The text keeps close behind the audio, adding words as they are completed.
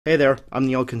Hey there, I'm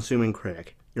the all-consuming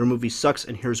critic. Your movie sucks,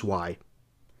 and here's why.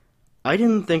 I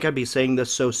didn't think I'd be saying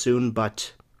this so soon,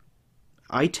 but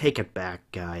I take it back,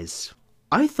 guys.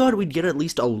 I thought we'd get at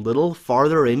least a little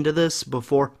farther into this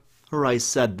before I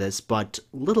said this, but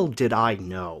little did I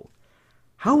know.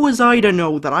 How was I to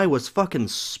know that I was fucking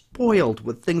spoiled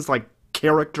with things like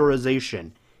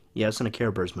characterization? Yes, in a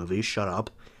Care Bears movie, shut up.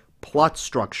 Plot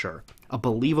structure. A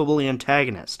believable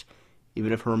antagonist.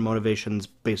 Even if her motivations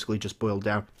basically just boiled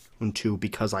down to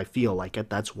because I feel like it,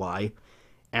 that's why.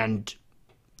 And,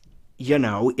 you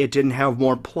know, it didn't have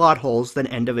more plot holes than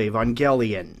End of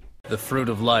Evangelion. The fruit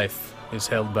of life is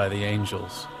held by the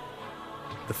angels.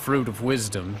 The fruit of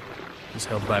wisdom is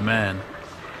held by man.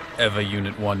 EVA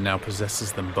Unit 1 now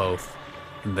possesses them both,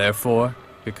 and therefore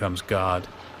becomes God.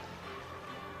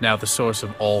 Now the source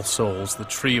of all souls, the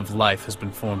tree of life, has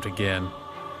been formed again.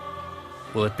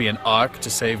 Will it be an ark to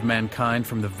save mankind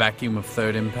from the vacuum of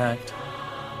third impact?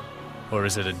 Or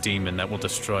is it a demon that will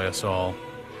destroy us all?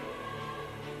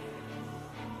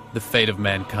 The fate of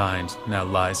mankind now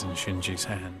lies in Shinji's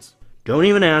hands. Don't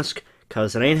even ask,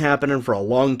 'cause it ain't happening for a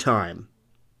long time.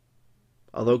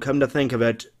 Although, come to think of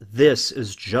it, this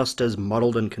is just as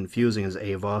muddled and confusing as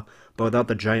Eva, but without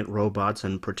the giant robots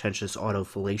and pretentious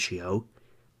autofellatio.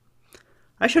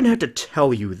 I shouldn't have to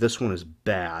tell you this one is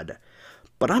bad,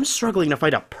 but I'm struggling to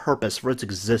find a purpose for its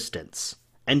existence.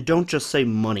 And don't just say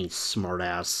money,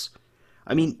 smartass.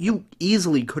 I mean, you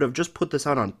easily could have just put this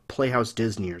out on Playhouse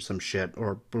Disney or some shit,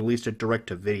 or released it direct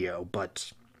to video,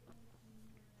 but...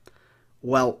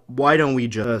 well, why don't we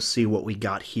just see what we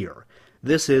got here?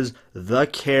 This is the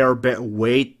Care Bears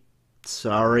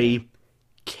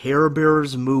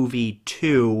Movie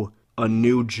 2, A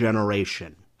New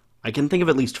Generation. I can think of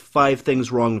at least 5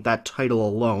 things wrong with that title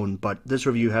alone, but this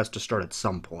review has to start at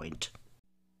some point.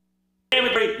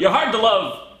 You're hard to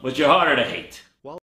love, but you're harder to hate.